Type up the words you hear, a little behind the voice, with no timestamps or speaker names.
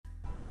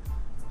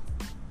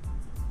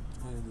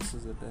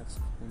this is a desk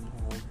in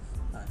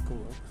how Anchor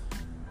works.